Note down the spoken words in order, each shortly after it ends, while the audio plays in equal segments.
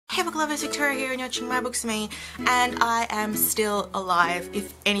Hey book lovers, Victoria here and you're watching My Books Me, and I am still alive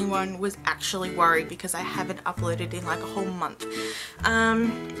if anyone was actually worried because I haven't uploaded in like a whole month.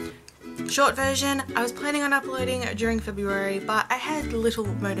 Short version, I was planning on uploading during February, but I had little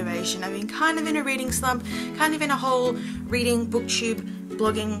motivation. I've been kind of in a reading slump, kind of in a whole reading, booktube,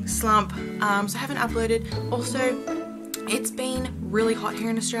 blogging slump, so I haven't uploaded. Also, it's been really hot here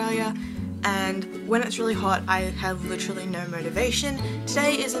in Australia, and when it's really hot I have literally no motivation.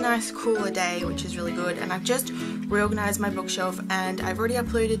 Today is a nice cooler day, which is really good, and I've just reorganized my bookshelf and I've already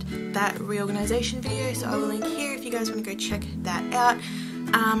uploaded that reorganization video, so I will link here if you guys want to go check that out.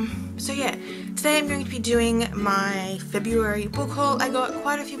 So yeah, today I'm going to be doing my February book haul. I got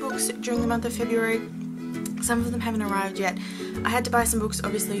quite a few books during the month of February. Some of them haven't arrived yet. I had to buy some books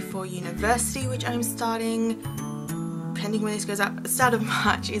obviously for university, which I'm starting, depending when this goes up, the start of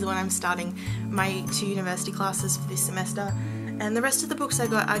March is when I'm starting my 2 university classes for this semester. And the rest of the books I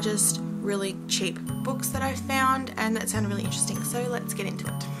got are just really cheap books that I found and that sound really interesting, so let's get into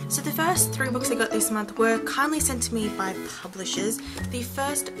it. So the first 3 books I got this month were kindly sent to me by publishers. The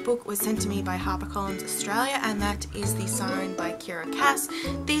first book was sent to me by HarperCollins Australia, and that is The Siren by Kira Cass.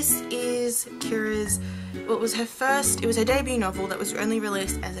 This is Kira's, well, it was her debut novel that was only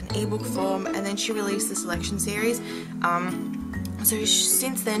released as an ebook form, and then she released the selection series. So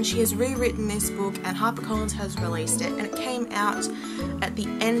since then she has rewritten this book and HarperCollins has released it, and it came out at the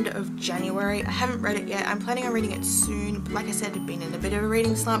end of January. I haven't read it yet. I'm planning on reading it soon, but like I said, I've been in a bit of a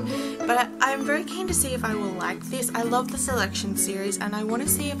reading slump, but I'm very keen to see if I will like this. I love the selection series and I want to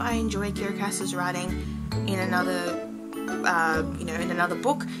see if I enjoy Kira Cass's writing in another in another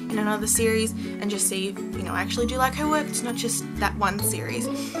book, in another series, and just see if, I actually do like her work. It's not just that one series.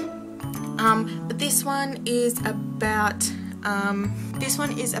 But this one is about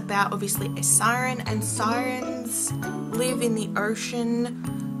obviously a siren, and sirens live in the ocean,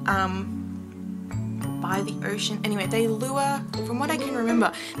 by the ocean. Anyway, they lure, from what I can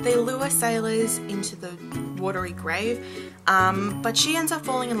remember, they lure sailors into the watery grave, but she ends up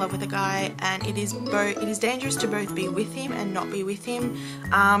falling in love with a guy, and it is dangerous to both be with him and not be with him.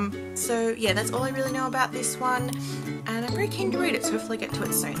 So yeah, that's all I really know about this one, and I'm very keen to read it, so hopefully I get to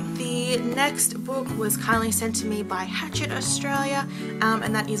it soon. The next book was kindly sent to me by Hachette Australia,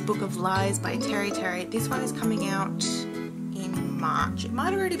 and that is Book of Lies by Terry. This one is coming out in March. It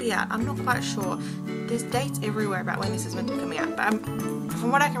might already be out, I'm not quite sure. There's dates everywhere about when this is meant to be coming out, but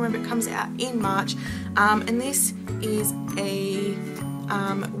from what I can remember, it comes out in March, and this is a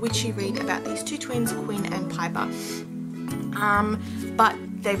witchy read about these 2 twins, Quinn and Piper, but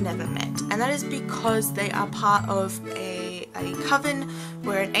they've never met, and that is because they are part of a coven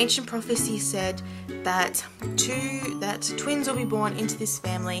where an ancient prophecy said that twins will be born into this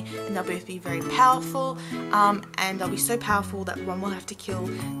family, and they'll both be very powerful, and they'll be so powerful that one will have to kill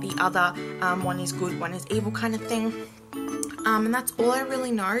the other. One is good, one is evil, kind of thing. And that's all I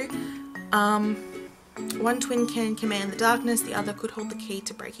really know. One twin can command the darkness, the other could hold the key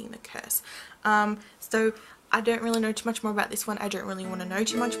to breaking the curse. So I don't really know too much more about this one. I don't really want to know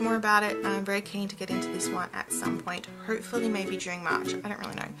too much more about it. I'm very keen to get into this one at some point. Hopefully maybe during March. I don't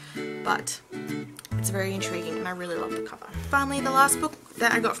really know. But it's very intriguing and I really love the cover. Finally, the last book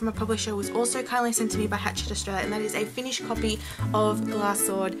that I got from a publisher was also kindly sent to me by Hachette Australia, and that is a finished copy of The Last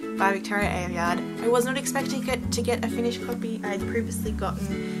Sword by Victoria Aveyard. I was not expecting to get a finished copy. I had previously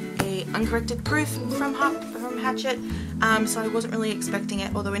gotten a uncorrected proof from Hachette, so I wasn't really expecting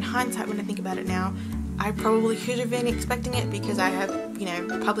it, although in hindsight, when I think about it now, I probably could have been expecting it, because I have,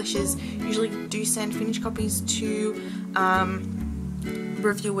 publishers usually do send finished copies to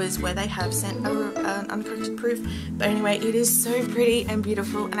reviewers where they have sent an uncorrected proof. But anyway, it is so pretty and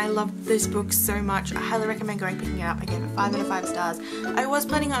beautiful, and I love this book so much. I highly recommend going picking it up. I gave it 5 out of 5 stars. I was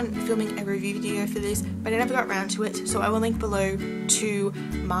planning on filming a review video for this, but I never got around to it, so I will link below to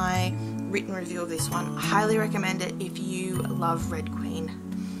my written review of this one. I highly recommend it if you love Red Queen.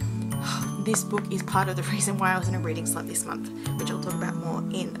 This book is part of the reason why I was in a reading slump this month, which I'll talk about more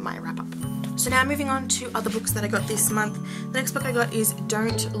in my wrap-up. So now moving on to other books that I got this month. The next book I got is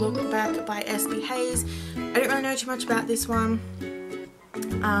Don't Look Back by S.B. Hayes. I don't really know too much about this one.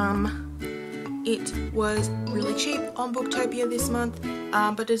 It was really cheap on Booktopia this month,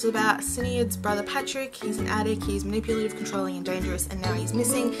 but it's about Sinead's brother Patrick. He's an addict, he's manipulative, controlling and dangerous, and now he's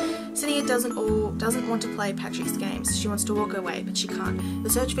missing. Sinead doesn't want to play Patrick's games. She wants to walk away, but she can't. The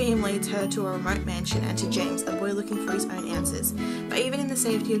search for him leads her to a remote mansion and to James, a boy looking for his own answers. But even in the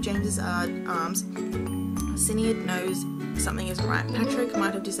safety of James's arms, Sinead knows something isn't right. Patrick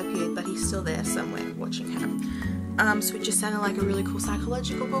might have disappeared, but he's still there somewhere watching her. so it just sounded like a really cool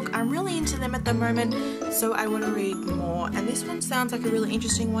psychological book. I'm really into them at the moment, so I want to read more, and this one sounds like a really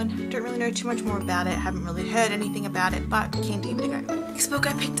interesting one. Don't really know too much more about it, haven't really heard anything about it, but keen to give it a go. Next book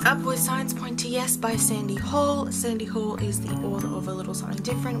I picked up was Signs Point to Yes by Sandy Hall. Sandy Hall is the author of A Little Something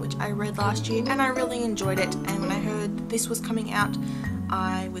Different, which I read last year and I really enjoyed it, and when I heard this was coming out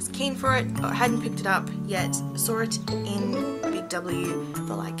I was keen for it, but I hadn't picked it up yet. Saw it in Big W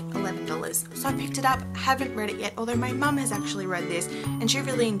for like $11, so I picked it up. Haven't read it yet, although my mum has actually read this and she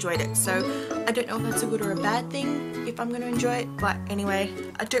really enjoyed it, so I don't know if that's a good or a bad thing if I'm going to enjoy it. But anyway,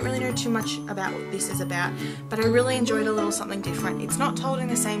 I don't really know too much about what this is about, but I really enjoyed A Little Something Different. It's not told in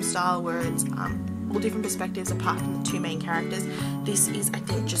the same style where it's all different perspectives apart from the two main characters. This is, I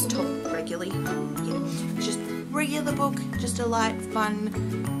think, just told regularly. Yeah, it's just regular book, just a light, fun,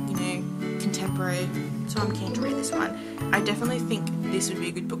 you know, contemporary, so I'm keen to read this one. I definitely think this would be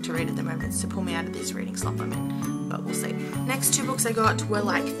a good book to read at the moment to pull me out of this reading slump I'm in, but we'll see. Next two books I got were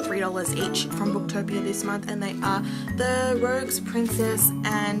like $3 each from Booktopia this month, and they are The Rogue's Princess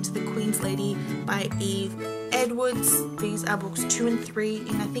and The Queen's Lady by Eve Edwards. These are books 2 and 3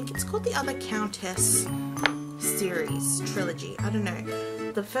 in, I think it's called the Other Countess series, trilogy, I don't know.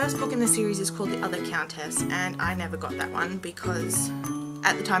 The first book in the series is called The Other Countess, and I never got that one because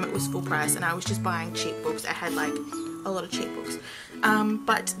at the time it was full price and I was just buying cheap books. I had like a lot of cheap books.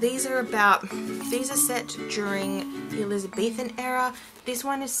 But these are set during the Elizabethan era. This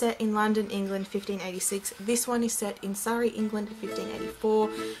one is set in London, England, 1586. This one is set in Surrey, England, 1584.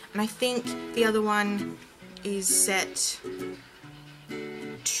 And I think the other one is set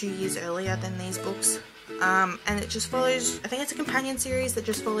 2 years earlier than these books. And it just follows, I think it's a companion series that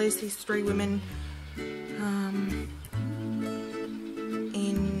just follows these three women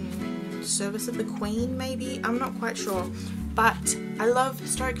in service of the Queen, maybe? I'm not quite sure. But I love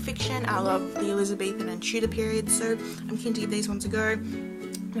historic fiction, I love the Elizabethan and Tudor period, so I'm keen to give these ones a go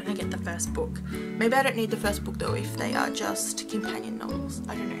when I get the first book. Maybe I don't need the first book though if they are just companion novels.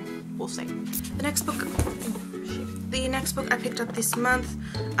 I don't know. We'll see. The next book I picked up this month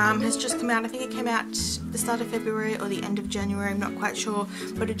has just come out. I think it came out the start of February or the end of January, I'm not quite sure,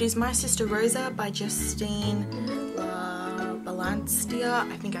 but it is My Sister Rosa by Justine Balanstia.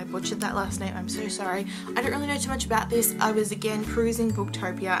 I think I butchered that last name, I'm so sorry. I don't really know too much about this. I was again perusing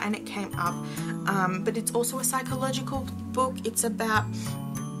Booktopia and it came up, but it's also a psychological book. It's about,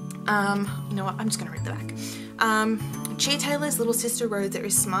 you know what, I'm just going to read the back. Chi Taylor's little sister Rosa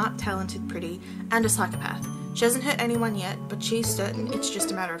is smart, talented, pretty, and a psychopath. She hasn't hurt anyone yet, but she's certain it's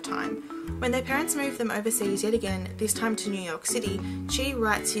just a matter of time. When their parents move them overseas yet again, this time to New York City, Chi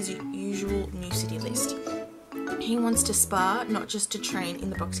writes his usual new city list. He wants to spar, not just to train in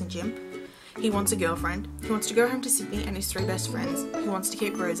the boxing gym. He wants a girlfriend. He wants to go home to Sydney and his 3 best friends. He wants to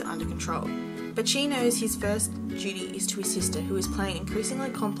keep Rosa under control. But Chi knows his first duty is to his sister, who is playing increasingly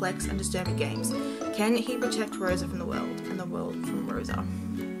complex and disturbing games. Can he protect Rosa from the world, and the world from Rosa?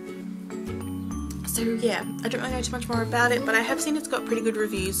 So yeah, I don't really know too much more about it, but I have seen it's got pretty good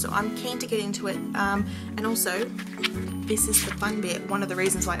reviews, so I'm keen to get into it. And also, this is the fun bit, one of the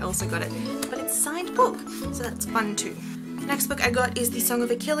reasons why I also got it, but it's a signed book, so that's fun too. The next book I got is The Song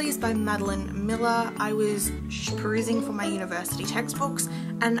of Achilles by Madeline Miller. I was perusing for my university textbooks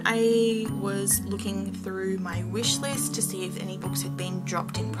and I was looking through my wish list to see if any books had been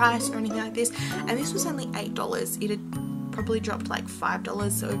dropped in price or anything like this, and this was only $8. It had probably dropped like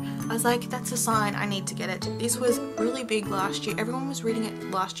 $5, so I was like, that's a sign, I need to get it. This was really big last year. Everyone was reading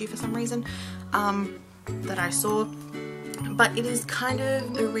it last year for some reason that I saw. But it is kind of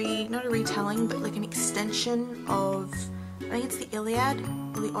not a retelling, but like an extension of, I think it's the Iliad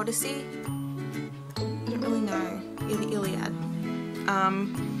or the Odyssey. I don't really know. Yeah, the Iliad.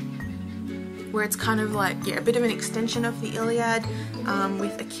 Where it's kind of like, yeah, a bit of an extension of the Iliad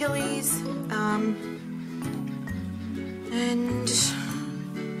with Achilles. And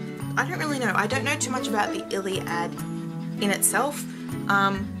I don't really know. I don't know too much about the Iliad in itself.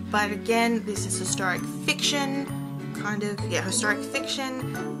 But again, this is historic fiction. Kind of, yeah, historic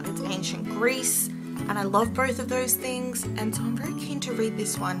fiction. It's ancient Greece. And I love both of those things, and so I'm very keen to read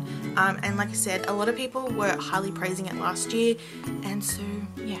this one. And like I said, a lot of people were highly praising it last year, and so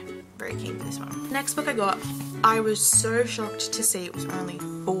yeah, very keen for this one. Next book I got, I was so shocked to see it was only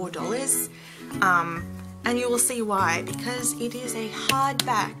 $4. And you will see why, because it is a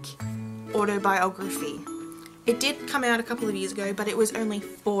hardback autobiography. It did come out a couple of years ago, but it was only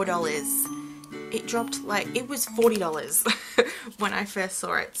 $4. It dropped like, it was $40 when I first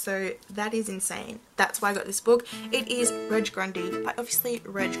saw it, so that is insane. That's why I got this book. It is Reg Grundy, by obviously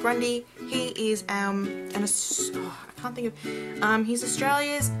Reg Grundy. He is I can't think of, he's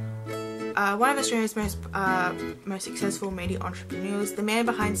Australia's one of Australia's most successful media entrepreneurs, the man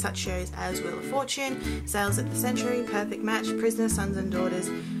behind such shows as Wheel of Fortune, Sales at the Century, Perfect Match, Prisoner, Sons and Daughters,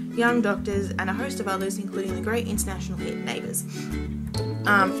 Young Doctors, and a host of others, including the great international hit Neighbours.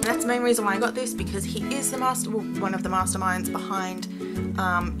 That's the main reason why I got this, because he is one of the masterminds behind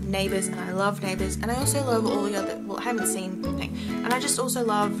Neighbours, and I love Neighbours, and I also love all the other, well, I haven't seen anything, and I just also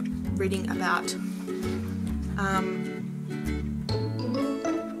love reading about,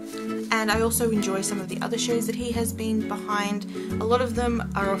 and I also enjoy some of the other shows that he has been behind. A lot of them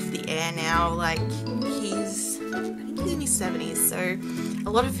are off the air now, like I think he's in his 70s, so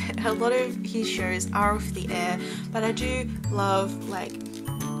a lot of his shows are off the air, but I do love like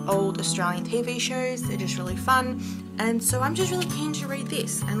old Australian TV shows. They're just really fun, and so I'm just really keen to read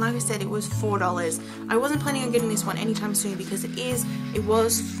this. And like I said, it was $4. I wasn't planning on getting this one anytime soon because it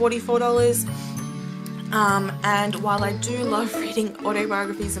was $44. And while I do love reading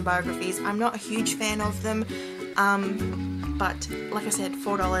autobiographies and biographies, I'm not a huge fan of them. But like I said,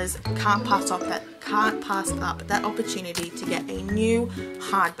 $4, can't pass up that opportunity to get a new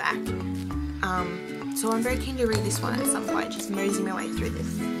hardback. So I'm very keen to read this one at some point, just mosey my way through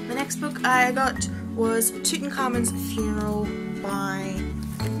this. The next book I got was Tutankhamun's Funeral by,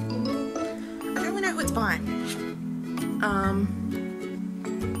 I don't really know who it's by.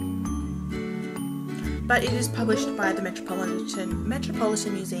 But it is published by the Metropolitan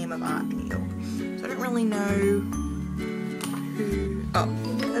Museum of Art in New York. So I don't really know who. Oh,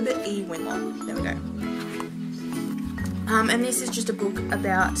 Herbert E. Winlock. There we go. And this is just a book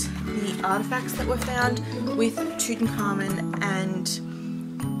about the artifacts that were found with Tutankhamun and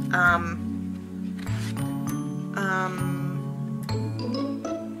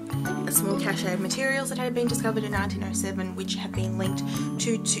a small cache of materials that had been discovered in 1907, which have been linked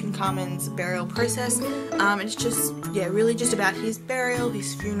to Tutankhamun's burial process. And it's just, yeah, really just about his burial,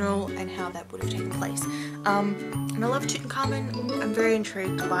 his funeral, and how that would have taken place. And I love Tutankhamun. I'm very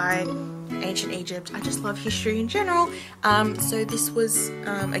intrigued by ancient Egypt. I just love history in general. So this was,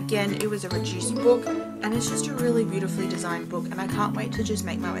 again, it was a reduced book, and it's just a really beautifully designed book, and I can't wait to just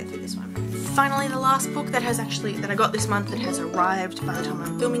make my way through this one. Finally, the last book that I got this month that has arrived by the time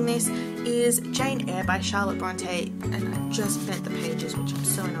I'm filming this is Jane Eyre by Charlotte Bronte, and I just bent the pages, which I'm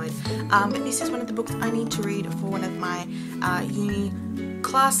so annoyed. But this is one of the books I need to read for one of my uni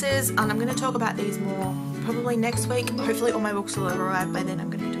classes, and I'm going to talk about these more probably next week. Hopefully all my books will have arrived by then. I'm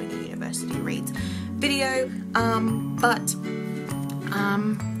going to be doing a university reads video, but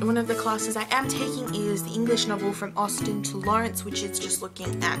one of the classes I am taking is the English novel From Austen to Lawrence, which is just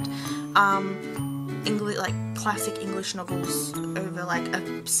looking at English, like classic English novels over like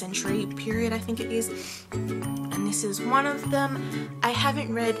a century period, I think it is, and this is one of them. I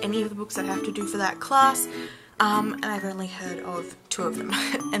haven't read any of the books I have to do for that class, and I've only heard of 2 of them,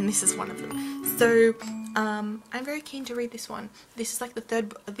 and this is one of them. So I'm very keen to read this one. This is like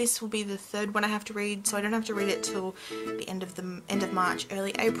this will be the third one I have to read, so I don't have to read it till the end of March,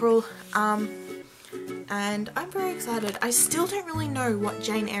 early April. And I'm very excited. I still don't really know what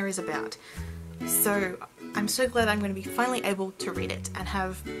Jane Eyre is about, so I'm so glad I'm going to be finally able to read it and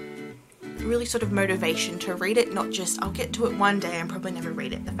have really sort of motivation to read it, not just I'll get to it one day and probably never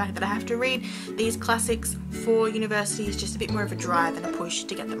read it. The fact that I have to read these classics for university is just a bit more of a drive and a push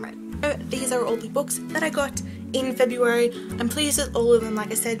to get them read. So these are all the books that I got in February. I'm pleased with all of them.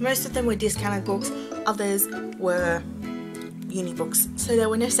 Like I said, most of them were discounted books, others were uni books, so they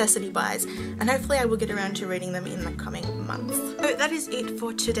were necessity buys, and hopefully I will get around to reading them in the coming months. So that is it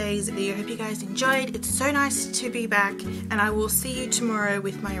for today's video. I hope you guys enjoyed. It's so nice to be back, and I will see you tomorrow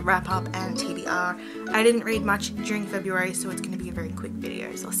with my wrap up and TBR. I didn't read much during February, so it's going to be a very quick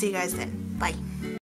video, so I'll see you guys then. Bye.